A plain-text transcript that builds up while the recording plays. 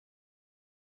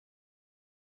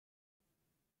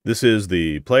This is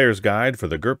the player's guide for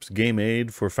the GURPS Game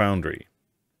Aid for Foundry.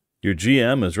 Your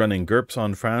GM is running GURPS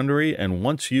on Foundry and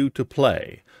wants you to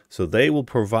play, so they will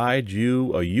provide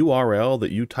you a URL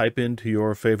that you type into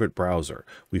your favorite browser.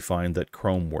 We find that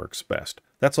Chrome works best.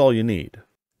 That's all you need.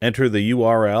 Enter the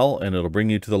URL and it'll bring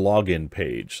you to the login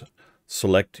page.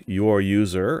 Select your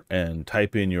user and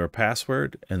type in your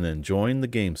password and then join the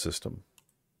game system.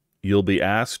 You'll be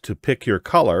asked to pick your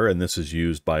color, and this is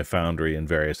used by Foundry in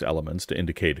various elements to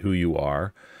indicate who you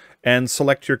are, and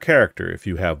select your character if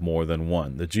you have more than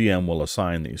one. The GM will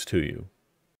assign these to you.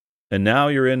 And now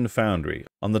you're in Foundry.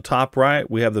 On the top right,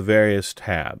 we have the various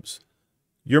tabs.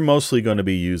 You're mostly going to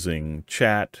be using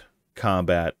Chat,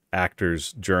 Combat,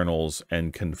 Actors, Journals,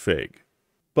 and Config.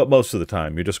 But most of the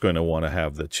time, you're just going to want to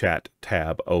have the Chat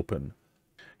tab open.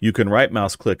 You can right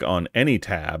mouse click on any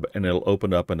tab and it'll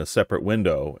open up in a separate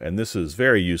window, and this is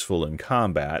very useful in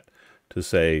combat to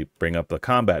say bring up the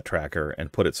combat tracker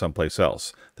and put it someplace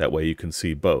else. That way you can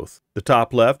see both. The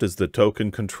top left is the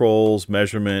token controls,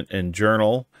 measurement, and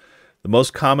journal. The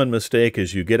most common mistake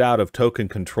is you get out of token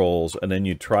controls and then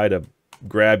you try to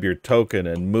grab your token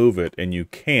and move it and you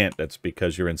can't. That's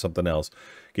because you're in something else.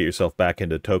 Get yourself back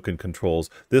into token controls.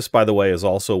 This, by the way, is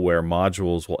also where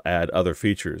modules will add other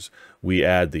features. We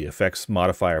add the effects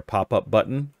modifier pop-up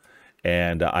button,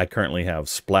 and I currently have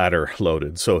splatter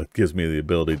loaded, so it gives me the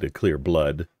ability to clear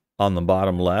blood. On the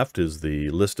bottom left is the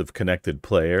list of connected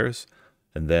players,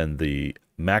 and then the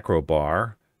macro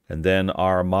bar, and then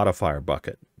our modifier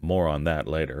bucket. More on that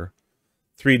later.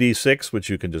 3d6, which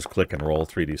you can just click and roll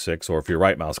 3d6, or if you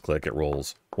right mouse click, it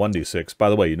rolls 1d6. By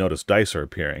the way, you notice dice are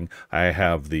appearing. I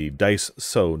have the Dice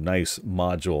So Nice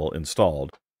module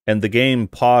installed. And the game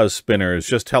pause spinner is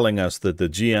just telling us that the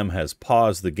GM has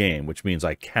paused the game, which means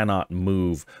I cannot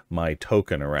move my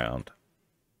token around.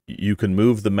 You can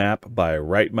move the map by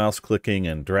right mouse clicking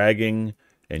and dragging,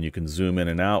 and you can zoom in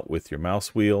and out with your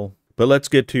mouse wheel. But let's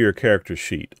get to your character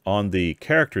sheet. On the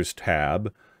Characters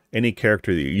tab, any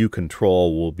character that you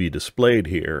control will be displayed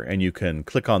here, and you can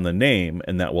click on the name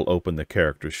and that will open the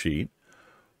character sheet.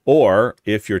 Or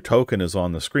if your token is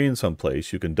on the screen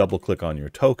someplace, you can double click on your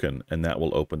token and that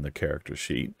will open the character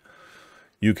sheet.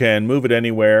 You can move it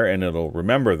anywhere and it'll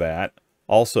remember that.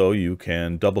 Also, you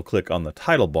can double click on the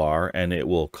title bar and it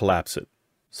will collapse it.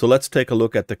 So let's take a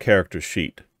look at the character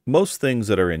sheet. Most things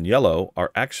that are in yellow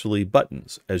are actually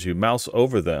buttons. As you mouse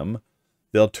over them,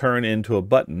 they'll turn into a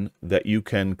button that you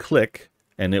can click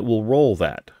and it will roll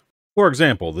that. For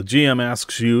example, the GM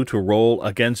asks you to roll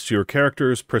against your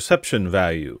character's perception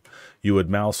value. You would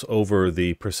mouse over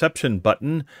the perception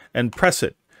button and press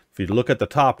it. If you look at the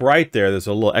top right there, there's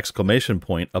a little exclamation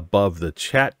point above the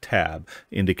chat tab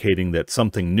indicating that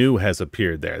something new has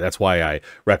appeared there. That's why I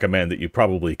recommend that you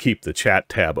probably keep the chat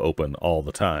tab open all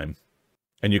the time.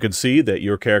 And you can see that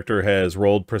your character has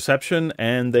rolled perception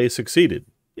and they succeeded.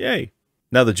 Yay!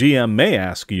 Now the GM may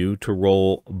ask you to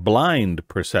roll blind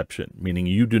perception, meaning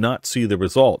you do not see the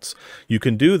results. You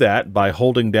can do that by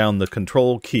holding down the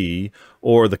control key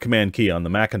or the command key on the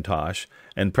Macintosh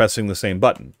and pressing the same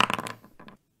button.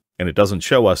 And it doesn't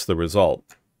show us the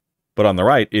result. But on the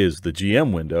right is the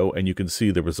GM window and you can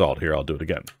see the result. Here, I'll do it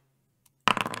again.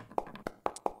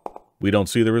 We don't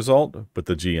see the result, but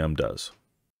the GM does.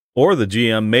 Or the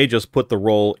GM may just put the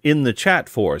roll in the chat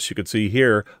for us. You can see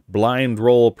here, blind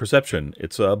roll perception.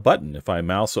 It's a button. If I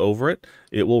mouse over it,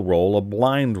 it will roll a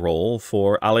blind roll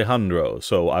for Alejandro.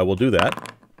 So I will do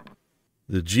that.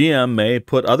 The GM may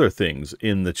put other things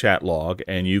in the chat log,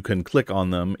 and you can click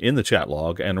on them in the chat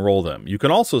log and roll them. You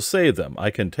can also save them. I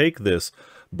can take this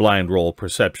blind roll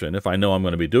perception, if I know I'm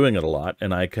going to be doing it a lot,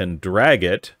 and I can drag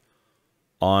it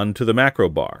onto the macro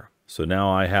bar. So now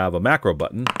I have a macro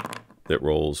button that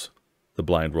rolls the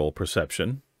blind roll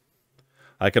perception.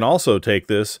 I can also take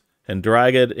this and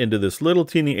drag it into this little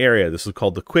teeny area. This is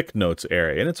called the quick notes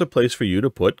area, and it's a place for you to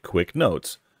put quick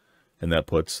notes. And that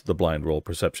puts the blind roll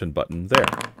perception button there.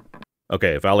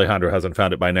 Okay, if Alejandro hasn't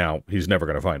found it by now, he's never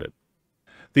going to find it.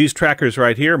 These trackers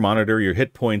right here monitor your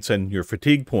hit points and your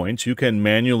fatigue points. You can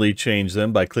manually change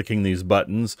them by clicking these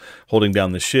buttons. Holding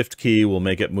down the Shift key will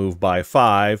make it move by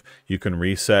 5. You can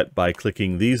reset by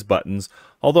clicking these buttons.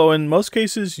 Although in most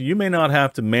cases, you may not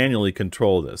have to manually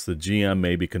control this. The GM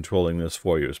may be controlling this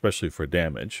for you, especially for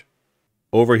damage.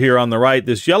 Over here on the right,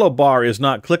 this yellow bar is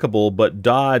not clickable, but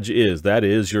dodge is. That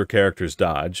is your character's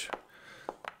dodge.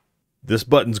 This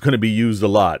button's going to be used a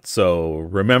lot, so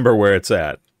remember where it's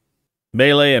at.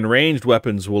 Melee and ranged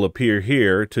weapons will appear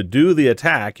here. To do the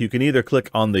attack, you can either click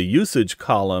on the usage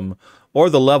column or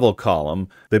the level column.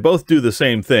 They both do the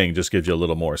same thing, just gives you a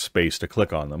little more space to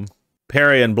click on them.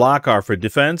 Parry and block are for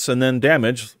defense, and then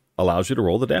damage allows you to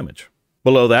roll the damage.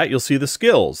 Below that, you'll see the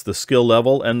skills, the skill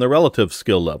level and the relative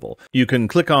skill level. You can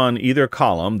click on either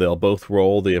column. They'll both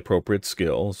roll the appropriate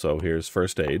skill. So here's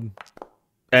first aid.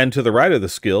 And to the right of the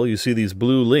skill, you see these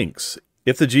blue links.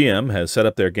 If the GM has set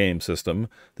up their game system,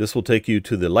 this will take you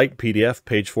to the light PDF,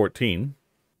 page 14.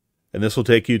 And this will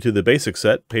take you to the basic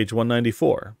set, page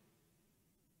 194.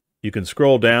 You can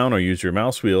scroll down or use your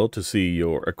mouse wheel to see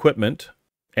your equipment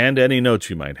and any notes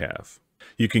you might have.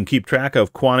 You can keep track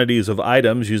of quantities of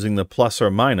items using the plus or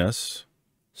minus.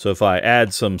 So if I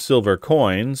add some silver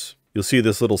coins, you'll see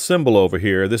this little symbol over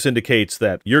here. This indicates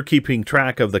that you're keeping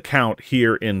track of the count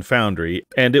here in Foundry,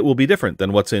 and it will be different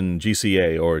than what's in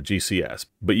GCA or GCS,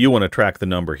 but you want to track the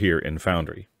number here in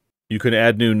Foundry. You can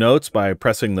add new notes by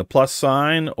pressing the plus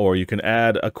sign, or you can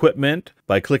add equipment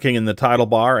by clicking in the title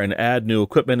bar and add new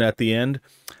equipment at the end.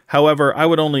 However, I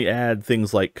would only add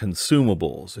things like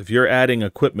consumables. If you're adding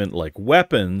equipment like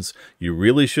weapons, you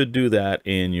really should do that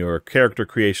in your character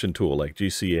creation tool like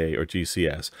GCA or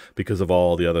GCS because of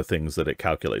all the other things that it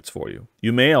calculates for you.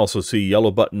 You may also see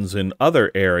yellow buttons in other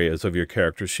areas of your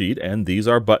character sheet, and these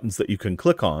are buttons that you can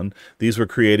click on. These were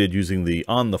created using the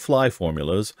on-the-fly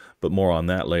formulas, but more on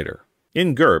that later.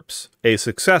 In GURPS, a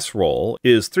success roll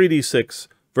is 3d6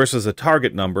 versus a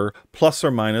target number plus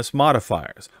or minus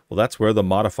modifiers. Well, that's where the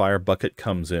modifier bucket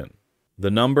comes in.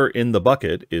 The number in the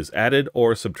bucket is added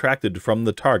or subtracted from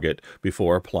the target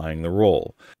before applying the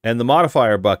roll. And the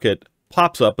modifier bucket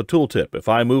pops up a tooltip. If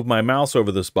I move my mouse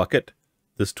over this bucket,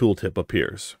 this tooltip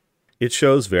appears. It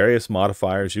shows various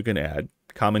modifiers you can add.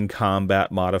 Common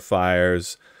combat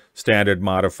modifiers, standard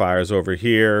modifiers over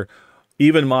here,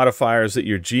 even modifiers that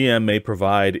your GM may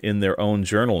provide in their own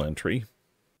journal entry,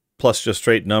 plus just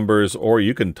straight numbers, or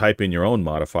you can type in your own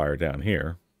modifier down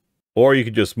here. Or you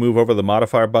could just move over the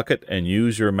modifier bucket and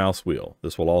use your mouse wheel.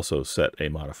 This will also set a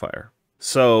modifier.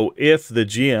 So if the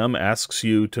GM asks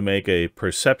you to make a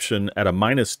perception at a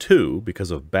 -2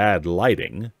 because of bad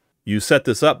lighting, you set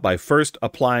this up by first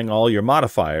applying all your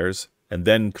modifiers and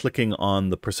then clicking on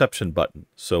the perception button.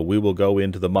 So we will go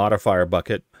into the modifier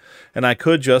bucket, and I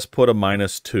could just put a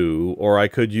 -2, or I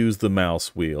could use the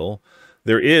mouse wheel.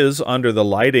 There is, under the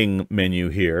lighting menu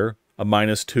here, a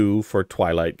 -2 for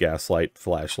twilight, gaslight,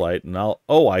 flashlight, and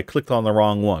I clicked on the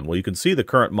wrong one. Well, you can see the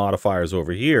current modifiers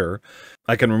over here.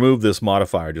 I can remove this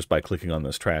modifier just by clicking on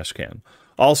this trash can.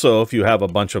 Also, if you have a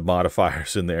bunch of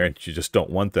modifiers in there and you just don't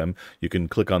want them, you can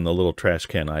click on the little trash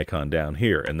can icon down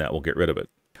here, and that will get rid of it.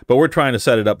 But we're trying to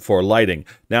set it up for lighting.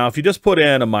 Now, if you just put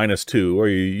in a -2, or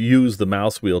you use the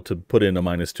mouse wheel to put in a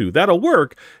 -2, that'll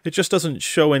work. It just doesn't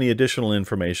show any additional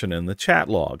information in the chat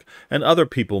log. And other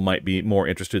people might be more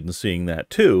interested in seeing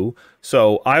that too.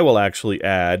 So I will actually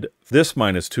add this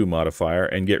 -2 modifier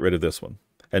and get rid of this one.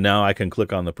 And now I can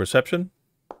click on the perception.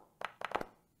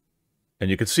 And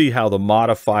you can see how the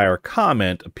modifier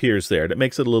comment appears there. And it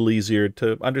makes it a little easier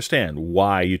to understand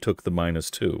why you took the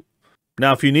 -2.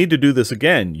 Now, if you need to do this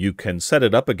again, you can set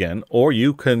it up again, or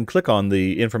you can click on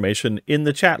the information in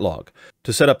the chat log.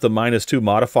 To set up the -2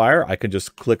 modifier, I can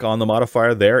just click on the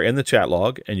modifier there in the chat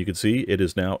log, and you can see it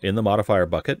is now in the modifier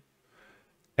bucket.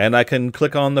 And I can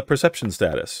click on the perception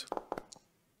status.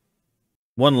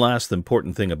 One last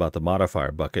important thing about the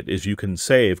modifier bucket is you can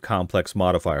save complex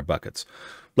modifier buckets.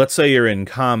 Let's say you're in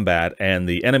combat and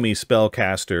the enemy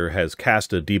spellcaster has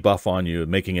cast a debuff on you,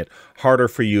 making it harder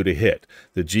for you to hit.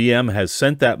 The GM has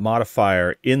sent that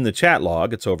modifier in the chat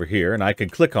log. It's over here, and I can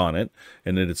click on it,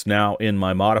 and it's now in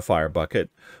my modifier bucket.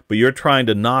 But you're trying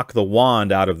to knock the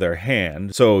wand out of their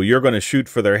hand, so you're going to shoot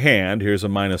for their hand. Here's a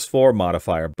 -4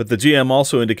 modifier. But the GM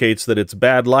also indicates that it's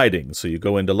bad lighting, so you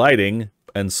go into lighting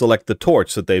and select the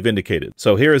torch that they've indicated.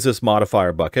 So here is this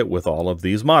modifier bucket with all of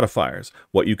these modifiers.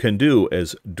 What you can do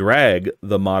is drag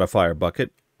the modifier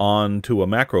bucket onto a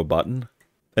macro button,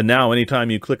 and now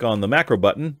anytime you click on the macro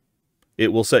button,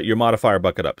 it will set your modifier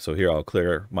bucket up. So here I'll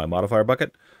clear my modifier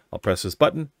bucket, I'll press this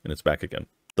button, and it's back again.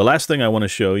 The last thing I want to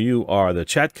show you are the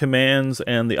chat commands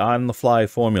and the on-the-fly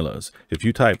formulas. If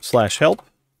you type /help,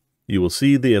 you will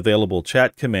see the available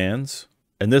chat commands,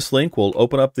 and this link will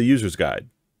open up the user's guide.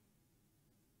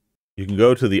 You can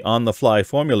go to the on-the-fly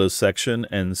formulas section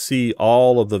and see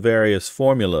all of the various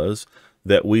formulas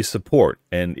that we support.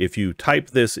 And if you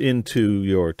type this into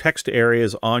your text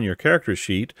areas on your character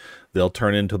sheet, they'll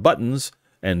turn into buttons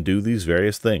and do these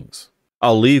various things.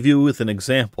 I'll leave you with an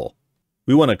example.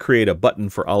 We want to create a button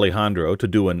for Alejandro to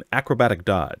do an acrobatic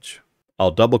dodge.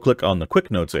 I'll double-click on the Quick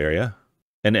Notes area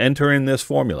and enter in this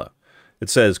formula. It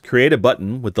says create a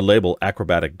button with the label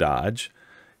acrobatic dodge.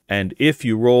 And if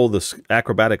you roll the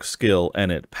acrobatic skill and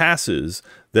it passes,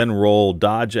 then roll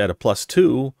dodge at a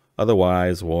 +2,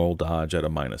 otherwise roll dodge at a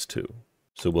 -2.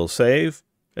 So we'll save,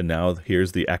 And now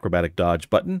here's the acrobatic dodge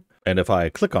button. And if I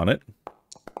click on it,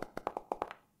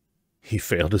 he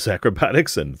failed his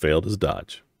acrobatics and failed his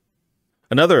dodge.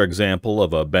 Another example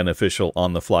of a beneficial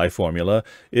on-the-fly formula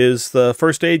is the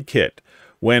first aid kit.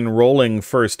 When rolling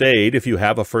first aid, if you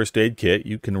have a first aid kit,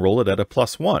 you can roll it at a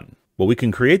 +1. Well, we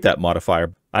can create that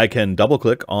modifier. I can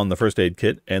double-click on the first aid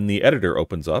kit, and the editor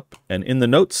opens up. And in the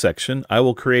notes section, I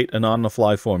will create an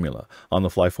on-the-fly formula.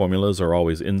 On-the-fly formulas are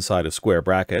always inside of square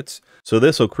brackets. So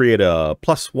this will create a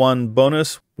 +1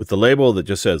 bonus with the label that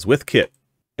just says with kit.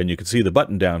 And you can see the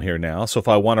button down here now. So if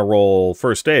I want to roll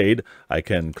first aid, I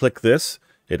can click this.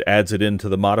 It adds it into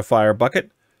the modifier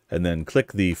bucket, and then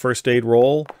click the first aid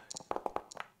roll.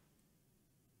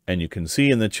 And you can see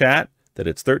in the chat that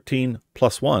it's 13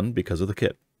 +1 because of the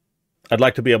kit. I'd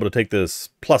like to be able to take this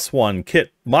 +1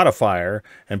 kit modifier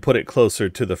and put it closer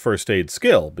to the first aid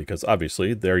skill, because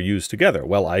obviously they're used together.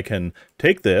 Well, I can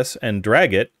take this and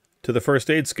drag it to the first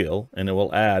aid skill, and it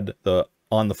will add the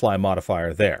on-the-fly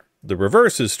modifier there. The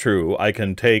reverse is true. I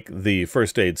can take the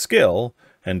first aid skill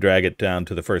and drag it down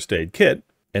to the first aid kit,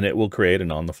 and it will create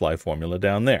an on-the-fly formula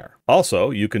down there. Also,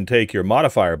 you can take your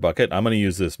modifier bucket. I'm going to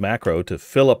use this macro to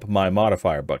fill up my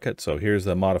modifier bucket. So here's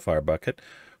the modifier bucket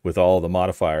with all the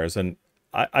modifiers. And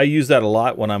I use that a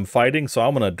lot when I'm fighting, so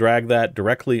I'm going to drag that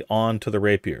directly onto the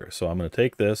rapier. So I'm going to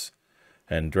take this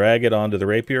and drag it onto the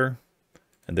rapier,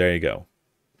 and there you go.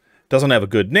 Doesn't have a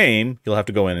good name. You'll have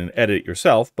to go in and edit it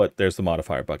yourself, but there's the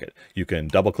modifier bucket. You can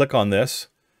double-click on this,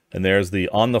 and there's the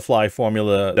on-the-fly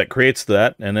formula that creates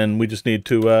that, and then we just need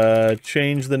to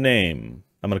change the name.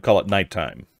 I'm going to call it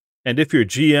Nighttime. And if your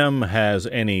GM has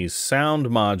any sound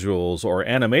modules or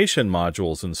animation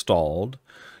modules installed,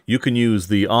 you can use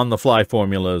the on-the-fly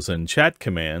formulas and chat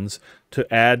commands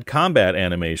to add combat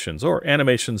animations or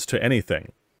animations to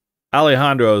anything.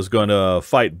 Alejandro is going to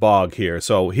fight Bog here,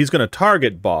 so he's going to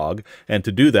target Bog, and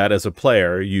to do that as a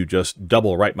player, you just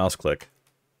double right mouse click.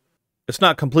 It's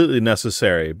not completely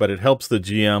necessary, but it helps the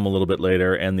GM a little bit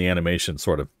later, and the animation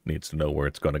sort of needs to know where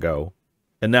it's going to go.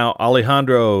 And now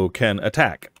Alejandro can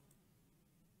attack.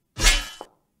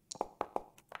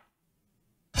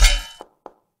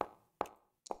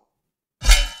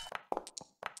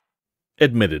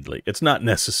 Admittedly, it's not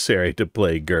necessary to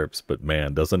play GURPS, but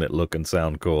man, doesn't it look and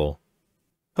sound cool.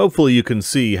 Hopefully you can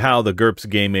see how the GURPS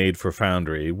game aid for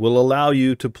Foundry will allow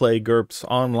you to play GURPS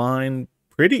online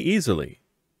pretty easily.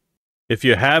 If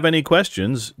you have any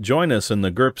questions, join us in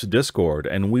the GURPS Discord,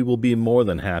 and we will be more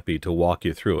than happy to walk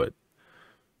you through it.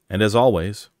 And as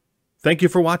always, thank you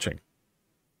for watching.